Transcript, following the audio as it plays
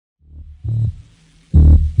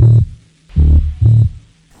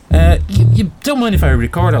You don't mind if I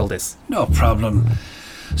record all this? No problem.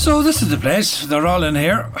 So this is the place. They're all in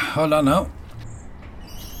here. Hold on now.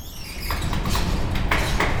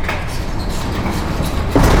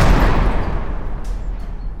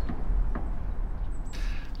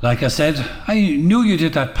 Like I said, I knew you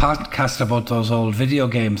did that podcast about those old video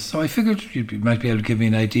games, so I figured you might be able to give me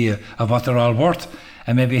an idea of what they're all worth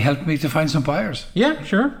and maybe help me to find some buyers. Yeah,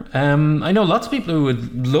 sure. I know lots of people who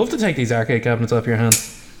would love to take these arcade cabinets off your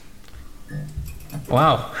hands.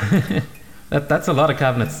 Wow. That's a lot of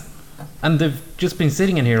cabinets. And they've just been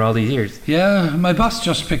sitting in here all these years. Yeah, my boss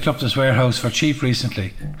just picked up this warehouse for cheap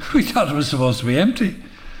recently. We thought it was supposed to be empty.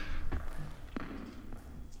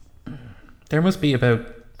 There must be about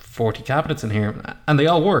 40 cabinets in here, and they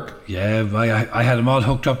all work. Yeah, I had them all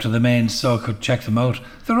hooked up to the mains so I could check them out.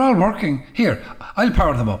 They're all working. Here, I'll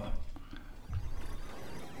power them up.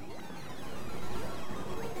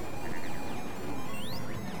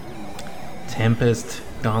 Tempest,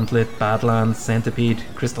 Gauntlet, Badlands, Centipede,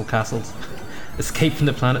 Crystal Castles. Escape from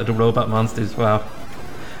the Planet of the Robot Monsters. Wow.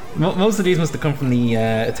 Most of these must have come from the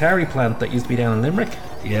Atari plant that used to be down in Limerick.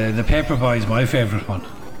 Yeah, the Paperboy is my favourite one.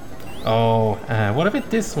 Oh, what about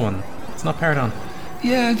this one? It's not powered on.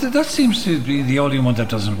 Yeah, that seems to be the only one that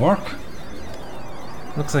doesn't work.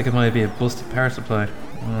 Looks like it might be a busted power supply.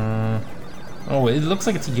 Oh, it looks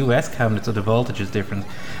like it's a US cabinet, so the voltage is different.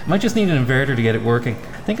 Might just need an inverter to get it working.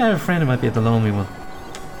 I think I have a friend who might be able to loan me one.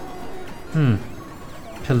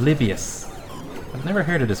 Polybius. I've never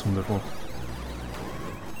heard of this one before.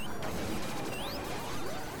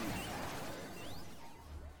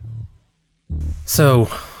 So,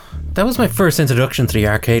 that was my first introduction to the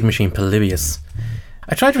arcade machine Polybius.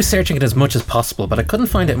 I tried researching it as much as possible, but I couldn't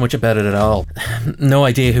find out much about it at all. No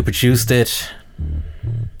idea who produced it,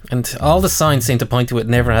 and all the signs seemed to point to it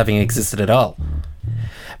never having existed at all.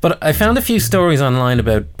 But I found a few stories online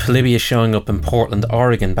about Polybius showing up in Portland,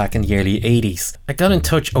 Oregon back in the early 80s. I got in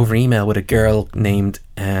touch over email with a girl named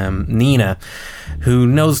Nina, who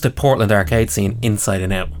knows the Portland arcade scene inside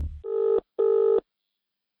and out.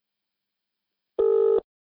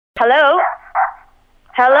 Hello?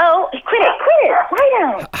 Hello? Quit it. Lie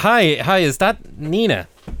down. Hi, is that Nina?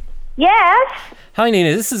 Yes? Hi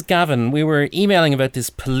Nina, this is Gavin. We were emailing about this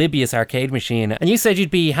Polybius arcade machine, and you said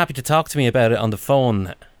you'd be happy to talk to me about it on the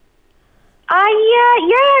phone.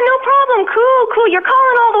 Yeah, no problem. Cool. You're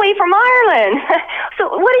calling all the way from Ireland. So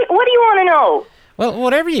what do you want to know? Well,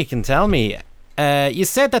 whatever you can tell me. You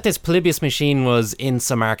said that this Polybius machine was in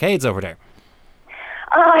some arcades over there.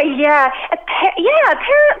 Yeah.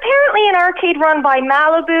 Apparently an arcade run by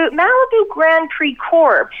Malibu Grand Prix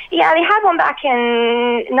Corp. Yeah, they had one back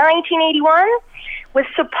in 1981. Was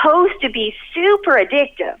supposed to be super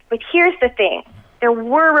addictive, but here's the thing. There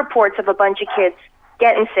were reports of a bunch of kids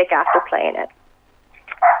getting sick after playing it.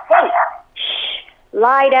 Hey, shh,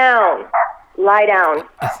 lie down.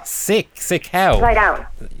 Sick how? Lie down.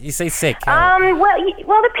 You say sick how?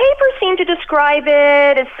 Well, the papers seem to describe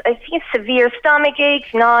it as severe stomach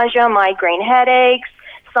aches, nausea, migraine headaches.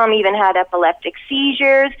 Some even had epileptic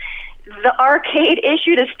seizures. The arcade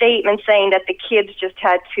issued a statement saying that the kids just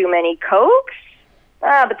had too many Cokes.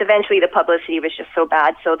 But eventually the publicity was just so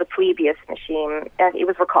bad, so the Polybius machine, it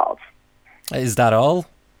was recalled. Is that all?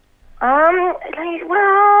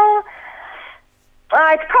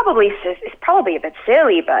 It's probably a bit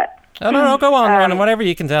silly, but... No, go on. Whatever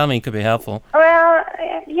you can tell me could be helpful. Well,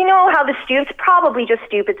 you know how it's probably just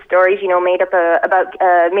stupid stories, made up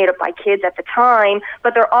by kids at the time,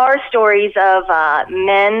 but there are stories of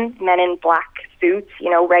men in black suits,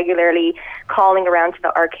 regularly calling around to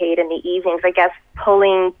the arcade in the evenings, I guess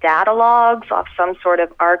pulling data logs off some sort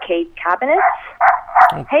of arcade cabinets.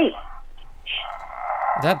 Oh. Hey.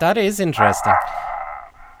 That is interesting.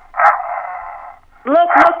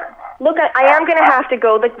 Look, I am going to have to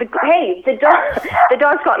go. The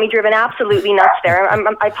dog's got me driven absolutely nuts there.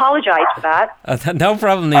 I apologize for that. No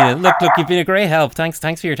problem, Nina. Look, you've been a great help. Thanks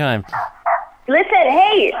for your time. Listen,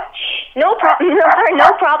 hey, no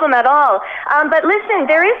problem at all. But listen,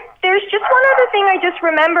 there's just one other thing I just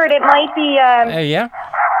remembered. It might be. Yeah.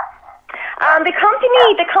 The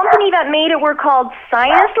company that made it were called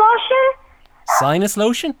Sinus Lotion. Sinus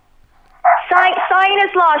lotion?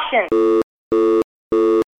 Sinus Lotion.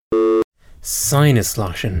 Sinus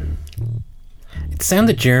lotion. It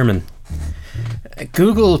sounded German.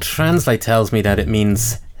 Google Translate tells me that it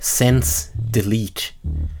means sense delete.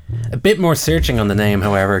 A bit more searching on the name,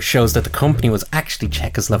 however, shows that the company was actually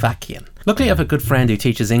Czechoslovakian. Luckily, I have a good friend who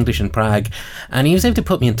teaches English in Prague, and he was able to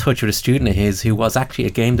put me in touch with a student of his who was actually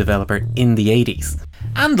a game developer in the 80s.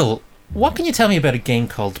 Andel, what can you tell me about a game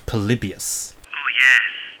called Polybius? Oh yes,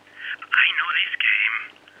 I know this game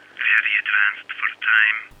very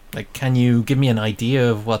Like, can you give me an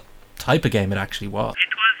idea of what type of game it actually was?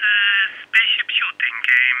 It was a spaceship shooting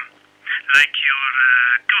game, like your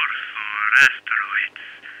Golf or Asteroids,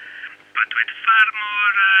 but with far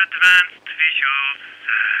more advanced visuals,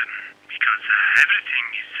 because everything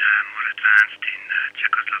is more advanced in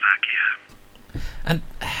Czechoslovakia. And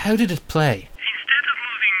how did it play? Instead of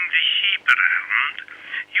moving the ship around,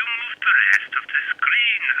 you move the rest of the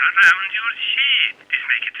screen around your ship. This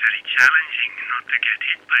makes it very challenging not to get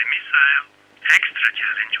hit by missile. Extra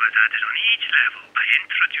challenge was added on each level by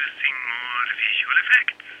introducing more visual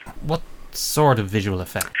effects. What sort of visual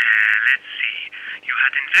effect? Let's see. You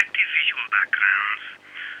had invective visual backgrounds,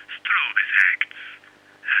 strobe effects,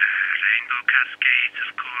 rainbow cascades,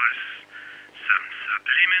 of course, some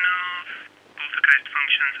subliminals, poltergeist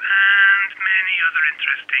functions, and many other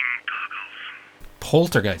interesting toggles.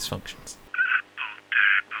 Poltergeist functions?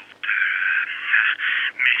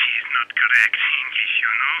 Many is not correct English, you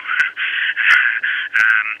know.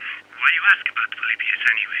 Why you ask about Polybius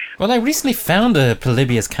anyway? Well, I recently found a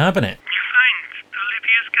Polybius cabinet. You find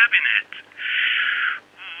Polybius cabinet?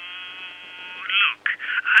 Oh, look,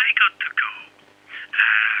 I got to go.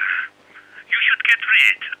 You should get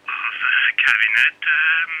rid of cabinet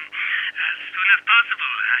as soon as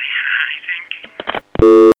possible, I think.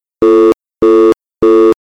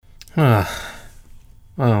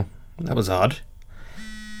 Oh, that was odd.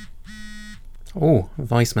 Oh, a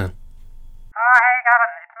voicemail. Oh, hey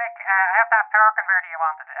Gavin, it's Mick. I have that power converter you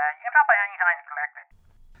wanted. You can drop by any time to collect it.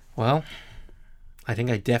 Well, I think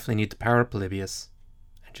I definitely need to power up Polybius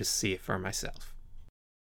and just see it for myself.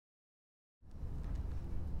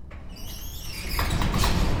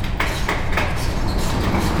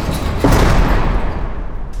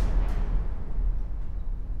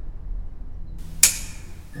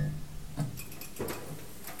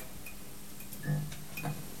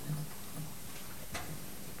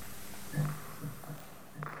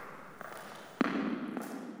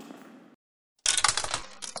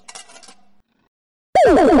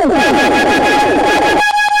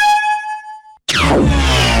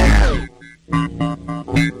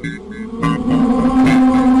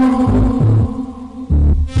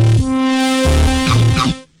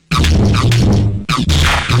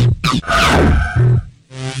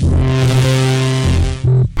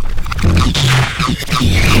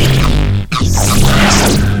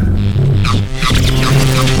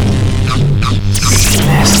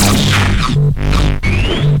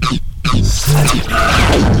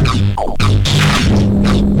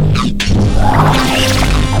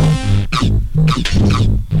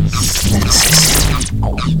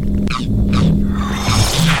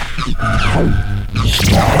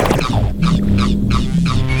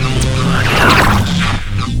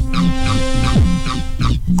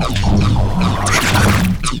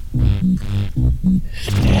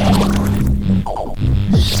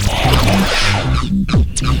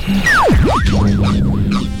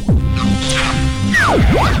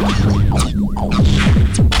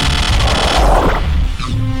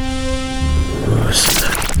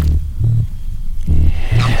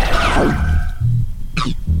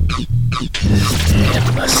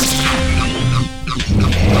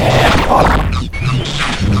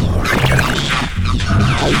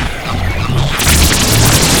 Organ.